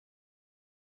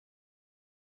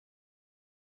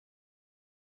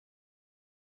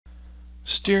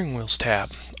Steering Wheels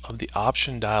tab of the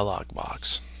Option dialog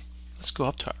box. Let's go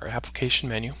up to our Application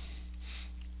menu,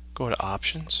 go to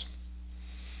Options,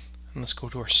 and let's go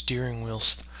to our Steering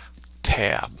Wheels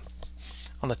tab.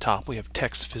 On the top we have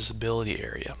Text Visibility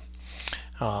area.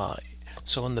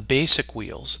 So in the basic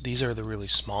wheels, these are the really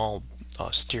small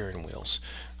steering wheels.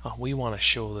 We want to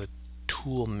show the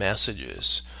tool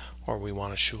messages, or we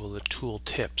want to show the tool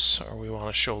tips, or we want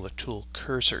to show the tool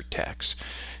cursor text.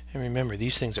 And remember,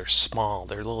 these things are small.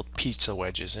 They're little pizza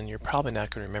wedges, and you're probably not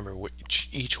going to remember which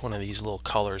each one of these little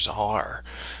colors are.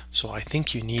 So I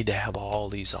think you need to have all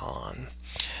these on.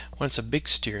 When it's a big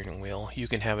steering wheel, you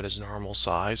can have it as normal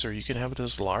size, or you can have it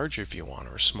as large if you want,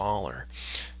 or smaller.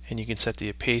 And you can set the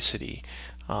opacity.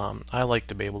 I like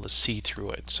to be able to see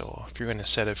through it, so if you're going to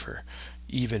set it for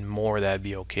even more, that'd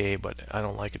be okay, but I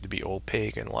don't like it to be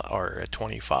opaque or at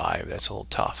 25. That's a little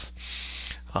tough.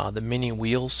 The mini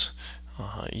wheels,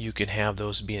 you can have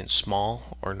those being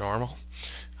small or normal.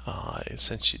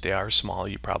 Since they are small,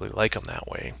 you probably like them that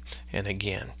way. And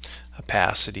again,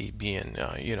 opacity being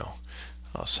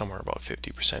somewhere about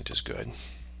 50% is good.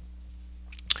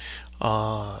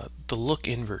 The look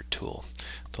invert tool.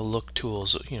 The look tool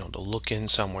is, to look in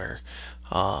somewhere.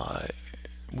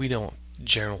 We don't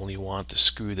generally want to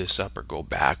screw this up or go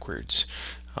backwards.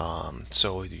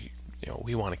 So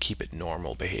we want to keep it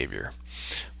normal behavior.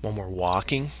 When we're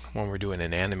walking, when we're doing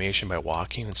an animation by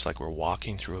walking, it's like we're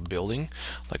walking through a building,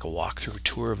 like a walkthrough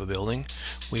tour of a building.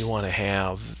 We want to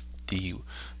have the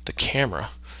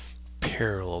camera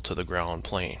parallel to the ground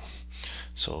plane.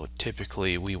 So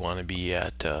typically we want to be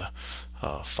at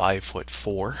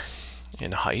 5'4"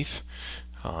 in height,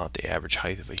 the average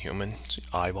height of a human's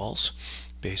eyeballs,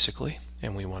 basically,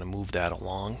 and we want to move that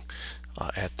along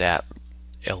at that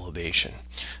elevation.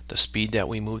 The speed that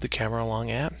we move the camera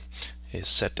along at is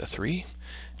set to 3.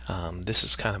 This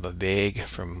is kind of a vague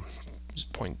from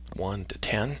 0.1 to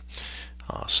 10.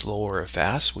 Slow or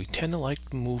fast. We tend to like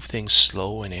to move things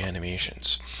slow in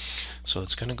animations. So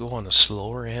it's going to go on the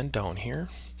slower end down here.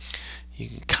 You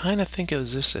can kind of think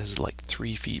of this as like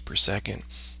 3 feet per second.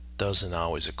 Doesn't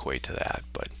always equate to that,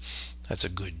 but that's a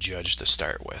good judge to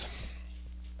start with.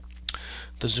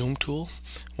 The zoom tool,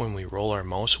 when we roll our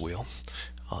mouse wheel,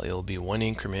 it'll be 1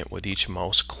 increment with each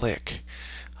mouse click.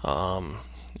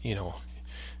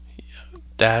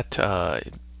 That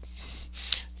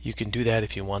you can do that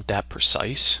if you want that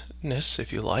preciseness,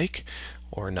 if you like,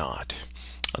 or not.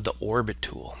 The orbit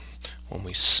tool, when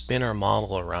we spin our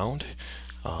model around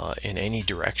in any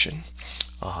direction,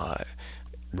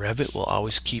 Revit will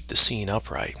always keep the scene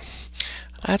upright.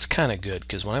 That's kind of good,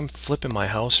 because when I'm flipping my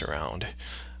house around,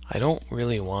 I don't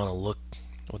really want to look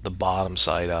with the bottom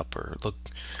side up, or look,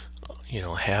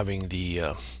 having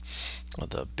the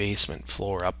basement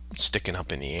floor up, sticking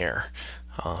up in the air.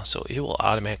 So it will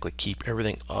automatically keep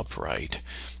everything upright,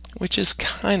 which is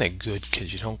kind of good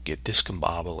because you don't get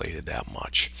discombobulated that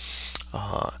much.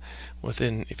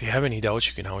 If you have any doubts,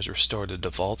 you can always restore the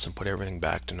defaults and put everything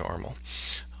back to normal.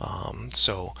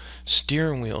 So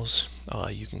steering wheels,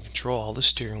 you can control all the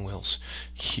steering wheels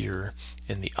here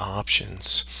in the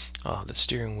options, the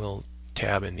steering wheel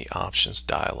tab in the options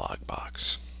dialog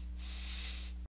box.